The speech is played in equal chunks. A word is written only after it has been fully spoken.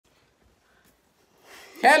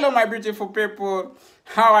Hello, my beautiful people.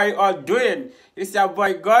 How are you all doing? It's your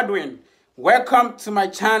boy Godwin. Welcome to my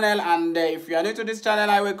channel, and if you are new to this channel,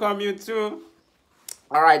 I welcome you too.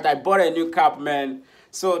 All right, I bought a new cap, man.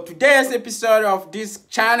 So today's episode of this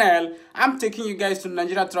channel, I'm taking you guys to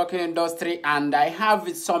Nigerian trucking industry, and I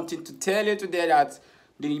have something to tell you today that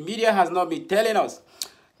the media has not been telling us.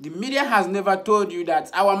 The media has never told you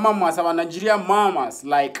that our mamas, our Nigerian mamas,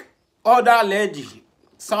 like other lady,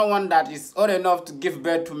 someone that is old enough to give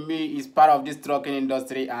birth to me is part of this trucking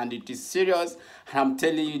industry, and it is serious, and I'm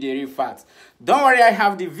telling you the real facts. Don't worry, I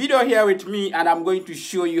have the video here with me, and I'm going to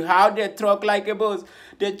show you how they truck like a boss.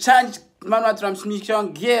 They change manual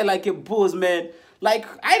transmission gear like a boss, man. Like,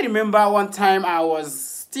 I remember one time I was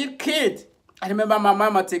still kid. I remember my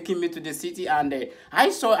mama taking me to the city, and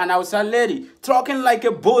I saw an outside lady trucking like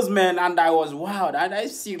a boss, man, and I was wild. And I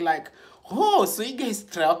see like, oh, so you guys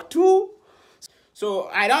truck too?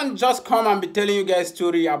 So I don't just come and be telling you guys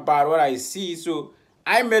story about what I see. So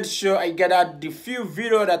I made sure I gathered the few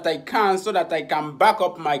video that I can so that I can back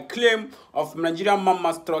up my claim of Nigerian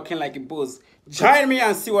mamas trucking like a boss. Join me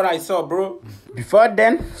and see what I saw, bro. Before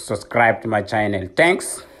then, subscribe to my channel.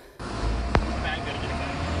 Thanks.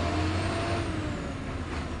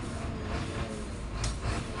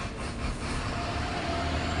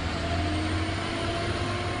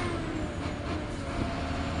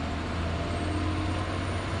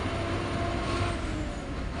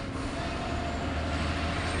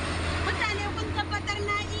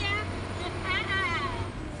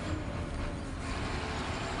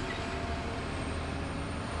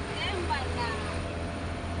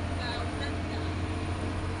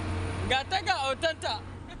 Gata ga autanta,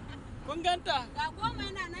 kun ganta? Ga goma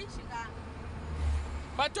yana nan shiga.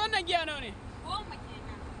 Ba to wannan giya nawa ne? Goma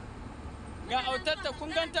kenan. Ga autanta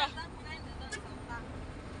kun ganta?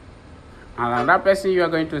 Another person you are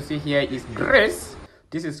going to see here is Grace.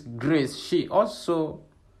 This is Grace. She also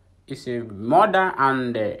is a mother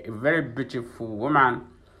and a very beautiful woman.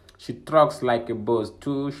 She trucks like a boss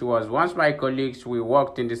too. She was once my colleague. We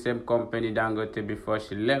worked in the same company, Dangote, before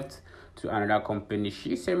she left to another company.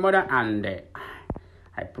 She's a mother, and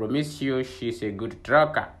I promise you she's a good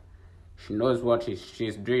trucker. She knows what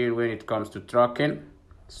she's doing when it comes to trucking.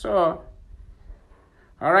 So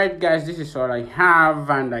alright guys, this is all I have,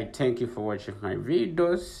 and I thank you for watching my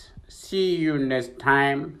videos. See you next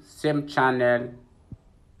time, same channel,